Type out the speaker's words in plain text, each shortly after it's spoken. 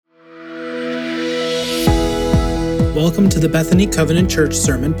Welcome to the Bethany Covenant Church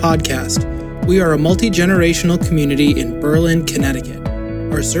Sermon Podcast. We are a multi-generational community in Berlin, Connecticut.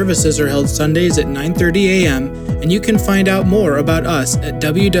 Our services are held Sundays at 9:30 a.m., and you can find out more about us at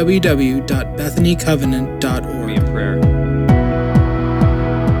www.bethanycovenant.org. In prayer.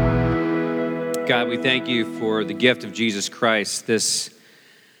 God, we thank you for the gift of Jesus Christ, this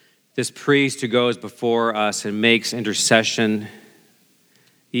priest who goes before us and makes intercession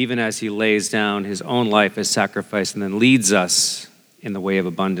even as he lays down his own life as sacrifice and then leads us in the way of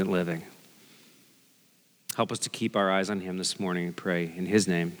abundant living. Help us to keep our eyes on him this morning, we pray. In his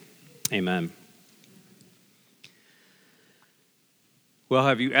name, amen.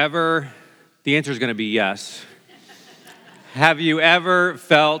 Well, the answer is going to be yes. Have you ever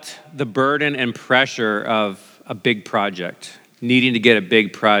felt the burden and pressure of a big project, needing to get a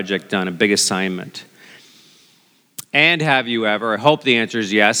big project done, a big assignment? And have you ever, I hope the answer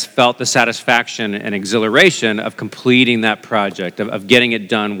is yes, felt the satisfaction and exhilaration of completing that project, of getting it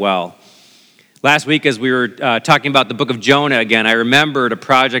done well? Last week, as we were talking about the book of Jonah again, I remembered a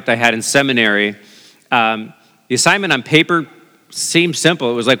project I had in seminary. The assignment on paper seemed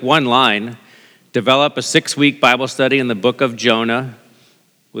simple. It was like one line: develop a 6-week Bible study in the book of Jonah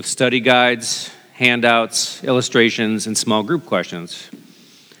with study guides, handouts, illustrations, and small group questions.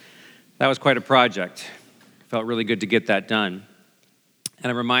 That was quite a project. Felt really good to get that done.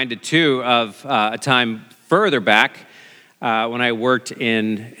 And I'm reminded, too, of a time further back when I worked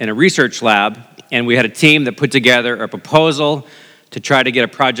in a research lab, and we had a team that put together a proposal to try to get a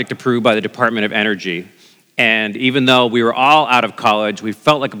project approved by the Department of Energy. And even though we were all out of college, we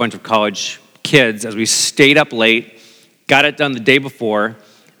felt like a bunch of college kids as we stayed up late, got it done the day before,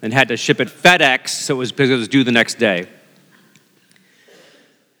 and had to ship it FedEx, so because it was due the next day.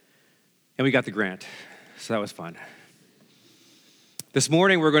 And we got the grant. So that was fun. This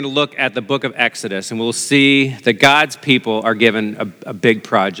morning, we're going to look at the book of Exodus, and we'll see that God's people are given a big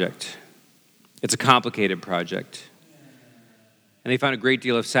project. It's a complicated project. And they found a great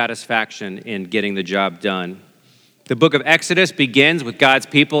deal of satisfaction in getting the job done. The book of Exodus begins with God's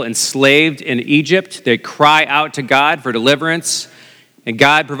people enslaved in Egypt. They cry out to God for deliverance, and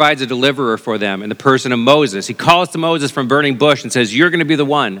God provides a deliverer for them in the person of Moses. He calls to Moses from burning bush and says, "You're going to be the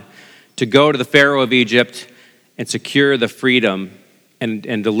one to go to the Pharaoh of Egypt and secure the freedom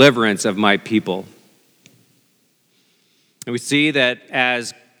and deliverance of my people." And we see that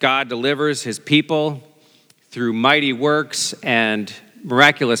as God delivers his people through mighty works and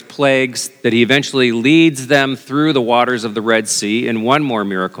miraculous plagues, that he eventually leads them through the waters of the Red Sea in one more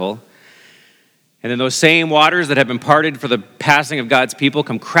miracle. And then those same waters that have been parted for the passing of God's people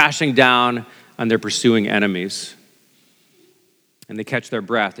come crashing down on their pursuing enemies. And they catch their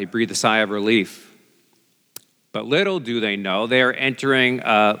breath. They breathe a sigh of relief. But little do they know, they are entering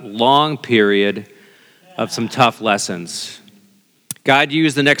a long period of some tough lessons. God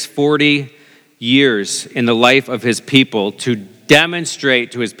used the next 40 years in the life of his people to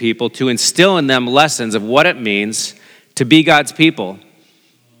demonstrate to his people, to instill in them lessons of what it means to be God's people.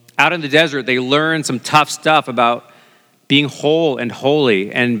 Out in the desert, they learned some tough stuff about being whole and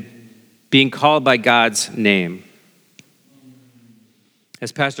holy and being called by God's name.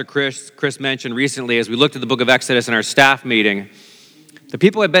 As Pastor Chris mentioned recently, as we looked at the book of Exodus in our staff meeting, the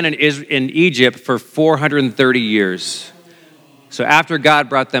people had been in Egypt for 430 years. So after God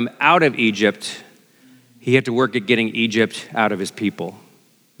brought them out of Egypt, he had to work at getting Egypt out of his people.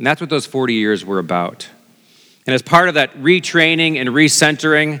 And that's what those 40 years were about. And as part of that retraining and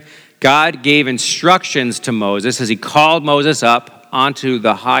recentering, God gave instructions to Moses as he called Moses up onto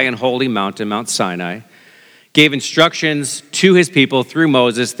the high and holy mountain, Mount Sinai, gave instructions to his people through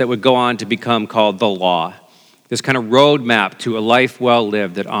Moses that would go on to become called the law, this kind of roadmap to a life well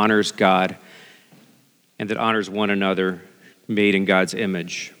lived that honors God and that honors one another, made in God's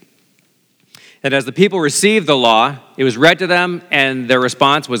image. And as the people received the law, it was read to them, and their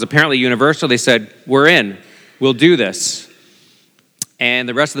response was apparently universal. They said, "We're in. We'll do this." And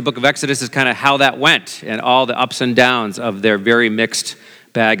the rest of the book of Exodus is kind of how that went and all the ups and downs of their very mixed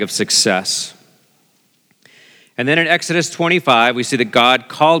bag of success. And then in Exodus 25, we see that God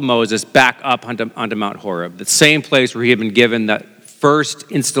called Moses back up onto Mount Horeb, the same place where he had been given that first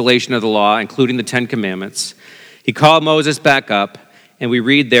installation of the law, including the 10 Commandments. He called Moses back up, and we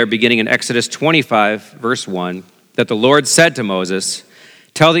read there, beginning in Exodus 25, verse 1, that the Lord said to Moses,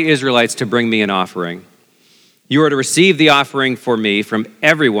 "Tell the Israelites to bring me an offering. You are to receive the offering for me from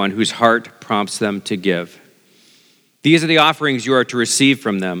everyone whose heart prompts them to give. These are the offerings you are to receive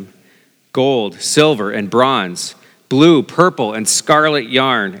from them: gold, silver, and bronze, blue, purple, and scarlet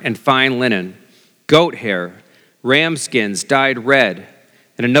yarn, and fine linen, goat hair, ram skins dyed red,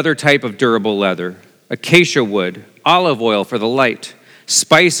 and another type of durable leather, acacia wood, olive oil for the light,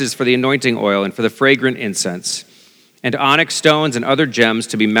 spices for the anointing oil and for the fragrant incense, and onyx stones and other gems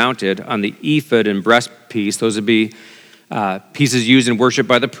to be mounted on the ephod and breastpiece. Those would be pieces used in worship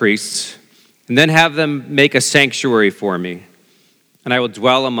by the priests. And then have them make a sanctuary for me, and I will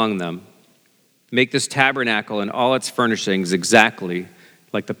dwell among them. Make this tabernacle and all its furnishings exactly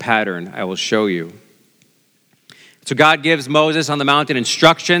like the pattern I will show you. So God gives Moses on the mountain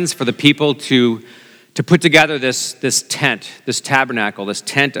instructions for the people to put together this tent, this tabernacle, this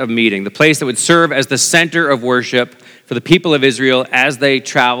tent of meeting, the place that would serve as the center of worship for the people of Israel as they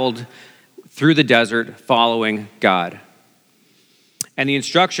traveled through the desert following God. And the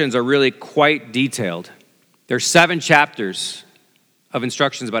instructions are really quite detailed. There's 7 chapters of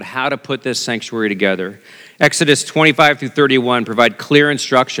instructions about how to put this sanctuary together. Exodus 25 through 31 provide clear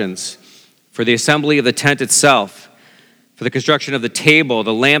instructions for the assembly of the tent itself, for the construction of the table,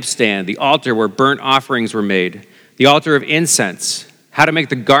 the lampstand, the altar where burnt offerings were made, the altar of incense, how to make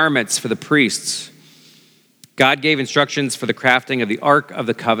the garments for the priests. God gave instructions for the crafting of the Ark of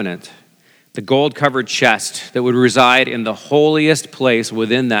the Covenant, the gold-covered chest that would reside in the holiest place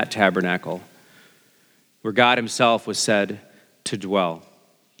within that tabernacle, where God himself was said to dwell.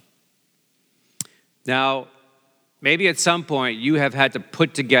 Now, maybe at some point you have had to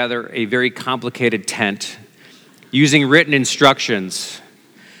put together a very complicated tent using written instructions.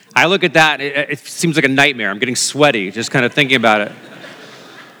 I look at that, it seems like a nightmare. I'm getting sweaty just kind of thinking about it.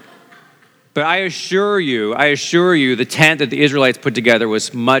 But I assure you, the tent that the Israelites put together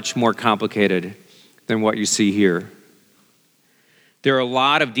was much more complicated than what you see here. There are a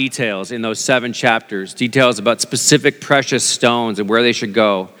lot of details in those 7 chapters, details about specific precious stones and where they should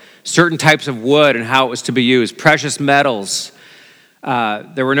go, certain types of wood and how it was to be used, precious metals.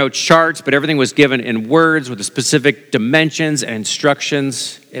 There were no charts, but everything was given in words with the specific dimensions and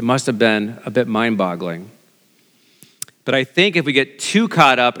instructions. It must have been a bit mind-boggling. But I think if we get too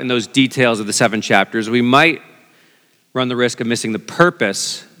caught up in those details of the 7 chapters, we might run the risk of missing the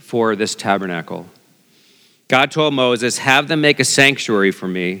purpose for this tabernacle. God told Moses, have them make a sanctuary for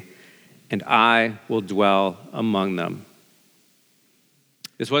me, and I will dwell among them.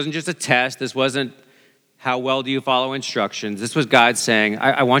 This wasn't just a test. This wasn't how well do you follow instructions. This was God saying,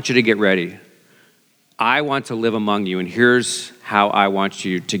 I want you to get ready. I want to live among you, and here's how I want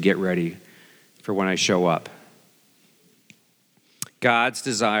you to get ready for when I show up. God's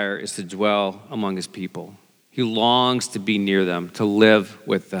desire is to dwell among his people. He longs to be near them, to live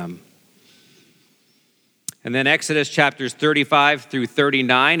with them. And then Exodus chapters 35 through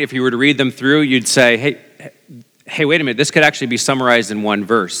 39, if you were to read them through, you'd say, hey, wait a minute, this could actually be summarized in one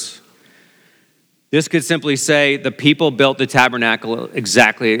verse. This could simply say, the people built the tabernacle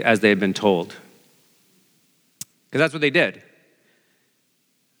exactly as they had been told. Because that's what they did.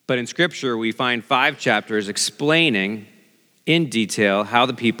 But in Scripture, we find 5 chapters explaining in detail how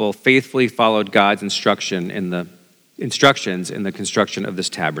the people faithfully followed God's instructions in the construction of this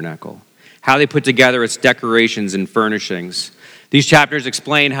tabernacle, how they put together its decorations and furnishings. These chapters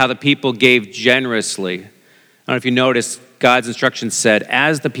explain how the people gave generously. I don't know if you noticed, God's instructions said,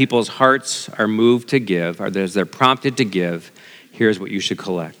 as the people's hearts are moved to give, or as they're prompted to give, here's what you should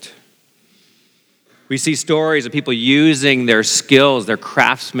collect. We see stories of people using their skills, their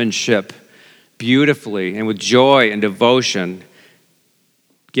craftsmanship, beautifully and with joy and devotion,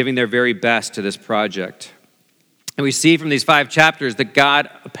 giving their very best to this project. And we see from these 5 chapters that God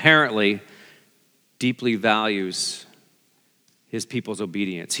apparently deeply values his people's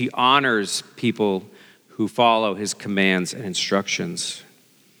obedience. He honors people who follow his commands and instructions.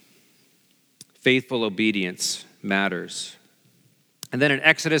 Faithful obedience matters. And then in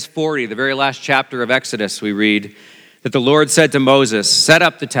Exodus 40, the very last chapter of Exodus, we read that the Lord said to Moses, set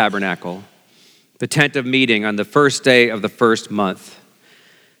up the tabernacle, the tent of meeting, on the first day of the first month.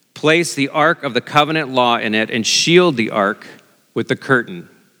 Place the ark of the covenant law in it and shield the ark with the curtain.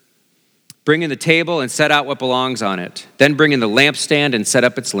 Bring in the table and set out what belongs on it. Then bring in the lampstand and set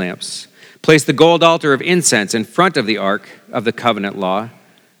up its lamps. Place the gold altar of incense in front of the ark of the covenant law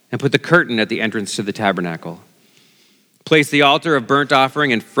and put the curtain at the entrance to the tabernacle. Place the altar of burnt offering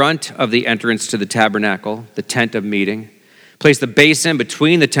in front of the entrance to the tabernacle, the tent of meeting. Place the basin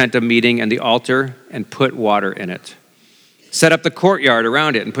between the tent of meeting and the altar and put water in it. Set up the courtyard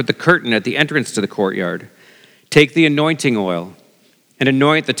around it and put the curtain at the entrance to the courtyard. Take the anointing oil and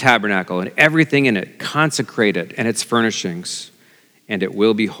anoint the tabernacle and everything in it. Consecrate it and its furnishings, and it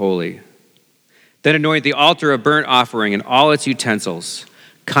will be holy. Then anoint the altar of burnt offering and all its utensils.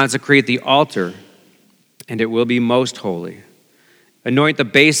 Consecrate the altar, and it will be most holy. Anoint the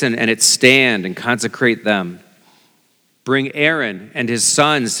basin and its stand and consecrate them. Bring Aaron and his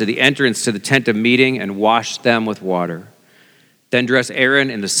sons to the entrance to the tent of meeting and wash them with water. Then dress Aaron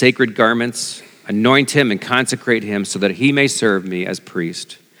in the sacred garments, anoint him and consecrate him so that he may serve me as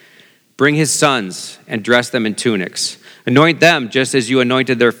priest. Bring his sons and dress them in tunics. Anoint them just as you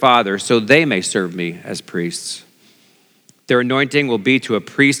anointed their father, so they may serve me as priests. Their anointing will be to a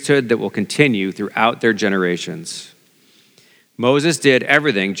priesthood that will continue throughout their generations. Moses did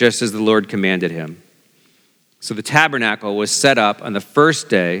everything just as the Lord commanded him. So the tabernacle was set up on the first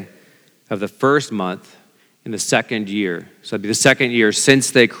day of the first month in the second year. So it'd be the second year since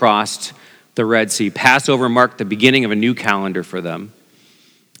they crossed the Red Sea. Passover marked the beginning of a new calendar for them.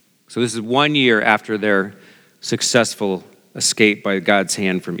 So this is 1 year after their successful escape by God's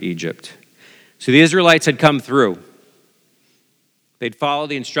hand from Egypt. So the Israelites had come through. They'd followed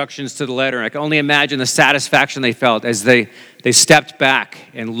the instructions to the letter, and I can only imagine the satisfaction they felt as they stepped back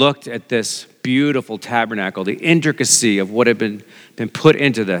and looked at this beautiful tabernacle, the intricacy of what had been put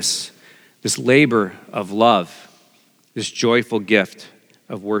into this labor of love, this joyful gift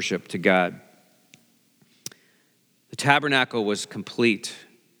of worship to God. The tabernacle was complete.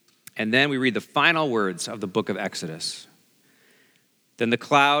 And then we read the final words of the book of Exodus. Then the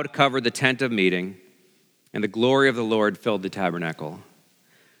cloud covered the tent of meeting, and the glory of the Lord filled the tabernacle.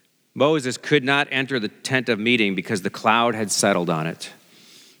 Moses could not enter the tent of meeting because the cloud had settled on it.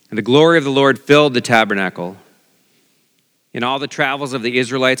 And the glory of the Lord filled the tabernacle. In all the travels of the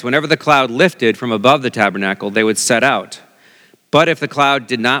Israelites, whenever the cloud lifted from above the tabernacle, they would set out. But if the cloud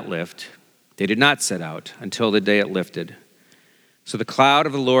did not lift, they did not set out until the day it lifted. So the cloud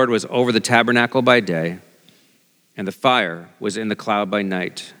of the Lord was over the tabernacle by day, and the fire was in the cloud by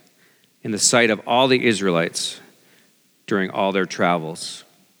night, in the sight of all the Israelites during all their travels.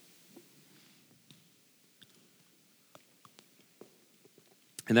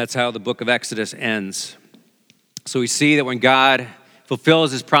 And that's how the book of Exodus ends. So we see that when God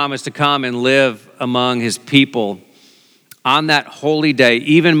fulfills his promise to come and live among his people, on that holy day,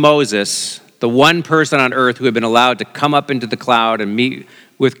 even Moses, the one person on earth who had been allowed to come up into the cloud and meet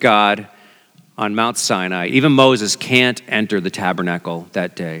with God on Mount Sinai, even Moses can't enter the tabernacle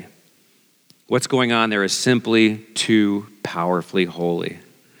that day. What's going on there is simply too powerfully holy.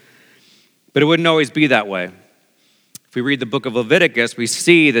 But it wouldn't always be that way. If we read the book of Leviticus, we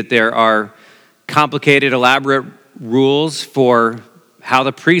see that there are complicated, elaborate rules for how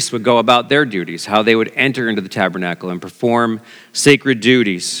the priests would go about their duties, how they would enter into the tabernacle and perform sacred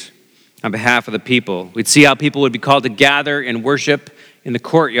duties on behalf of the people. We'd see how people would be called to gather and worship in the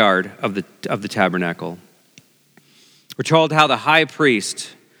courtyard of the tabernacle. We're told how the high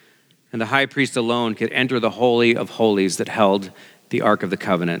priest and the high priest alone could enter the Holy of Holies that held the Ark of the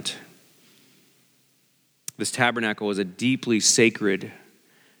Covenant. This tabernacle was a deeply sacred,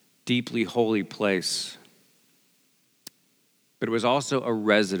 deeply holy place. But it was also a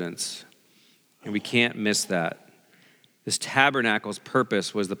residence, and we can't miss that. This tabernacle's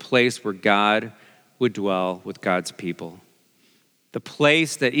purpose was the place where God would dwell with God's people. The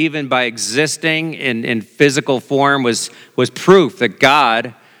place that even by existing in physical form was proof that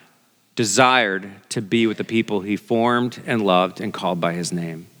God desired to be with the people he formed and loved and called by his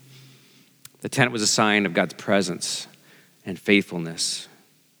name. The tent was a sign of God's presence and faithfulness.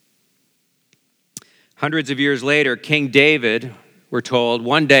 Hundreds of years later, King David, we're told,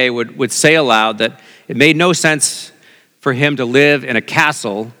 one day would say aloud that it made no sense for him to live in a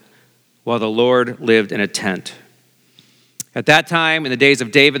castle while the Lord lived in a tent. At that time, in the days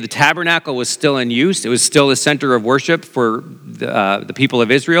of David, the tabernacle was still in use. It was still the center of worship for the people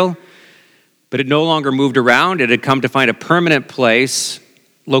of Israel, but it no longer moved around. It had come to find a permanent place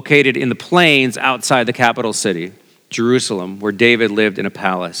located in the plains outside the capital city, Jerusalem, where David lived in a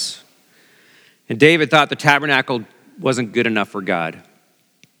palace. And David thought the tabernacle wasn't good enough for God.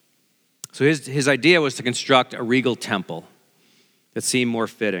 So his idea was to construct a regal temple that seemed more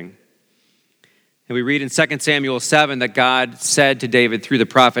fitting. And we read in 2 Samuel 7 that God said to David through the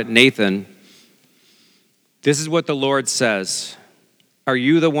prophet Nathan, "This is what the Lord says, are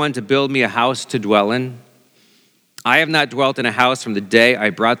you the one to build me a house to dwell in? I have not dwelt in a house from the day I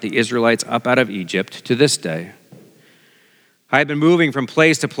brought the Israelites up out of Egypt to this day. I have been moving from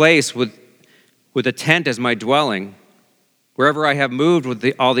place to place with a tent as my dwelling. Wherever I have moved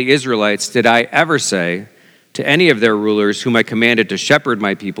with all the Israelites, did I ever say to any of their rulers whom I commanded to shepherd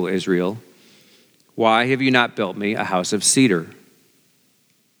my people Israel, why have you not built me a house of cedar?"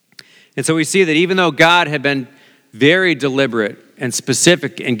 And so we see that even though God had been very deliberate and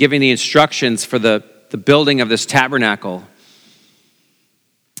specific in giving the instructions for the building of this tabernacle,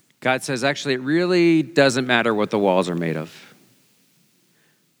 God says, actually, it really doesn't matter what the walls are made of.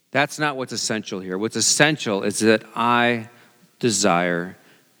 That's not what's essential here. What's essential is that I desire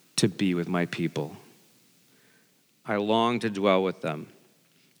to be with my people. I long to dwell with them.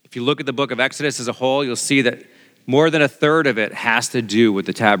 If you look at the book of Exodus as a whole, you'll see that more than a third of it has to do with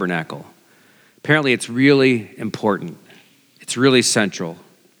the tabernacle. Apparently, it's really important. It's really central.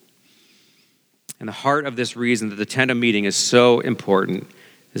 And the heart of this reason that the tent of meeting is so important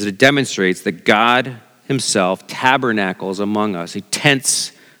is that it demonstrates that God himself tabernacles among us. He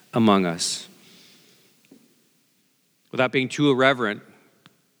tents among us. Without being too irreverent,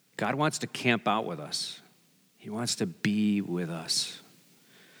 God wants to camp out with us. He wants to be with us.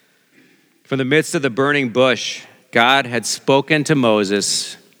 From the midst of the burning bush, God had spoken to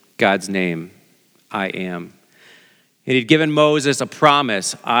Moses God's name, I am. And he'd given Moses a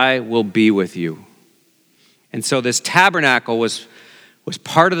promise, I will be with you. And so this tabernacle was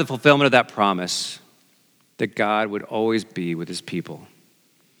part of the fulfillment of that promise that God would always be with his people.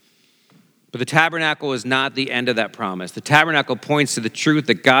 But the tabernacle is not the end of that promise. The tabernacle points to the truth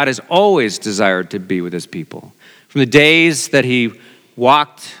that God has always desired to be with his people. From the days that he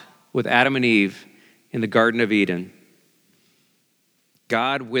walked with Adam and Eve in the Garden of Eden,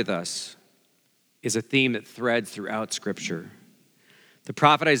 God with us is a theme that threads throughout Scripture. The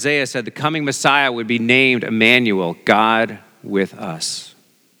prophet Isaiah said the coming Messiah would be named Emmanuel, God with us.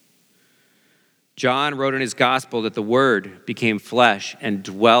 John wrote in his gospel that the Word became flesh and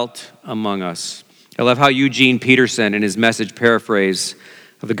dwelt among us. I love how Eugene Peterson, in his message paraphrase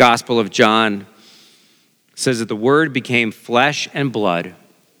of the Gospel of John, says that the Word became flesh and blood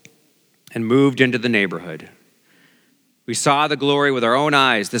and moved into the neighborhood. We saw the glory with our own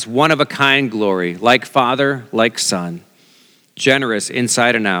eyes, this one-of-a-kind glory, like Father, like Son, generous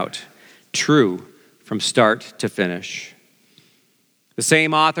inside and out, true from start to finish. The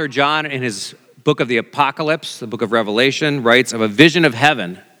same author, John, in his book of the Apocalypse, the book of Revelation, writes of a vision of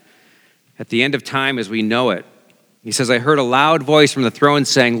heaven at the end of time as we know it. He says, I heard a loud voice from the throne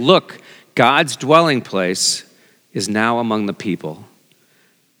saying, look, God's dwelling place is now among the people.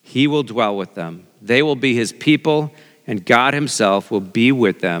 He will dwell with them. They will be his people, and God himself will be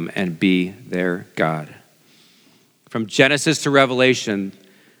with them and be their God. From Genesis to Revelation,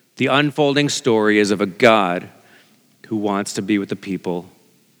 the unfolding story is of a God who wants to be with the people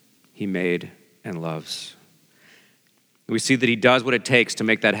he made and loves. We see that he does what it takes to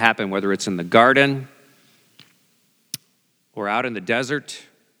make that happen, whether it's in the garden or out in the desert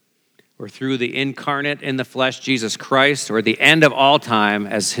or through the incarnate in the flesh, Jesus Christ, or at the end of all time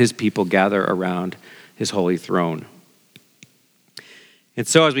as his people gather around his holy throne. And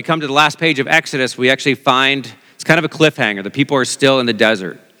so as we come to the last page of Exodus, we actually find it's kind of a cliffhanger. The people are still in the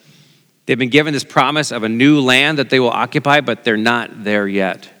desert. They've been given this promise of a new land that they will occupy, but they're not there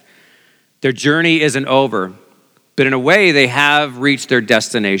yet. Their journey isn't over, but in a way they have reached their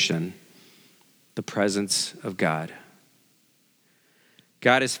destination, the presence of God.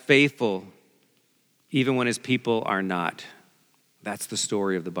 God is faithful even when his people are not. That's the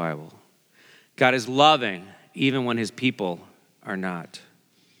story of the Bible. God is loving even when his people are not.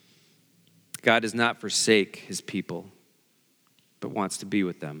 God does not forsake his people, but wants to be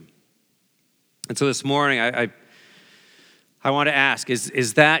with them. And so this morning, I want to ask,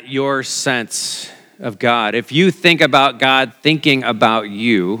 is that your sense of God? If you think about God thinking about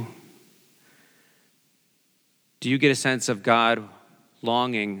you, do you get a sense of God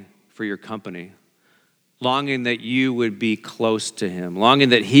longing for your company, longing that you would be close to him, longing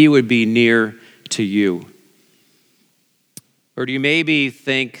that he would be near to you? Or do you maybe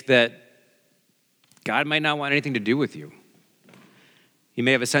think that God might not want anything to do with you? You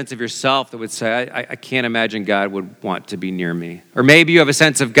may have a sense of yourself that would say, I can't imagine God would want to be near me. Or maybe you have a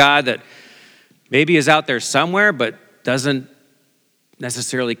sense of God that maybe is out there somewhere, but doesn't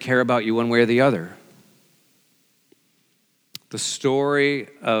necessarily care about you one way or the other. The story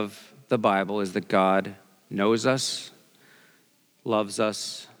of the Bible is that God knows us, loves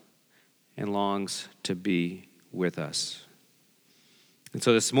us, and longs to be with us. And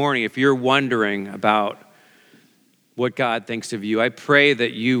so this morning, if you're wondering about what God thinks of you, I pray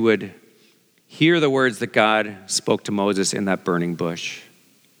that you would hear the words that God spoke to Moses in that burning bush.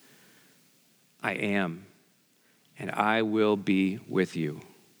 I am, and I will be with you.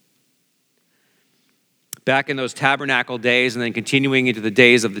 Back in those tabernacle days and then continuing into the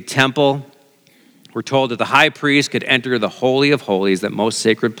days of the temple, we're told that the high priest could enter the Holy of Holies, that most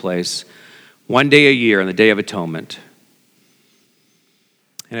sacred place, one day a year on the Day of Atonement.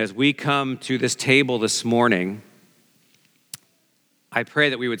 And as we come to this table this morning, I pray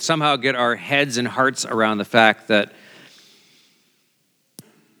that we would somehow get our heads and hearts around the fact that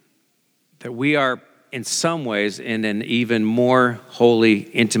we are in some ways, in an even more holy,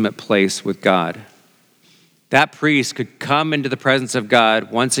 intimate place with God. That priest could come into the presence of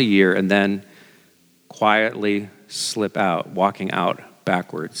God once a year and then quietly slip out, walking out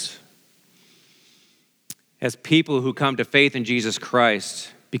backwards. As people who come to faith in Jesus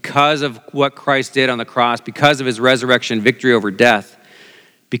Christ, because of what Christ did on the cross, because of his resurrection victory over death,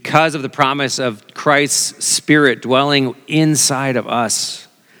 because of the promise of Christ's Spirit dwelling inside of us,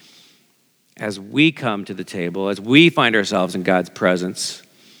 as we come to the table, as we find ourselves in God's presence,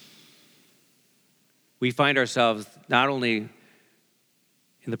 we find ourselves not only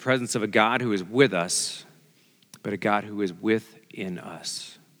in the presence of a God who is with us, but a God who is within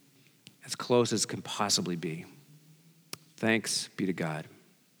us, as close as can possibly be. Thanks be to God.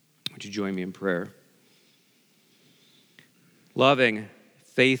 Would you join me in prayer? Loving,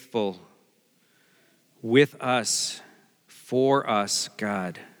 faithful, with us, for us,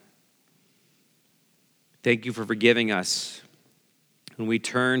 God. Thank you for forgiving us when we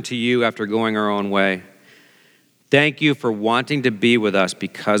turn to you after going our own way. Thank you for wanting to be with us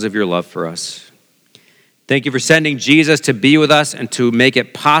because of your love for us. Thank you for sending Jesus to be with us and to make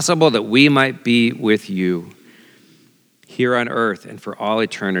it possible that we might be with you here on earth and for all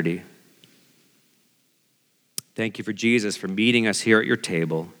eternity. Thank you for Jesus for meeting us here at your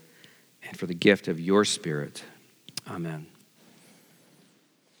table and for the gift of your Spirit. Amen.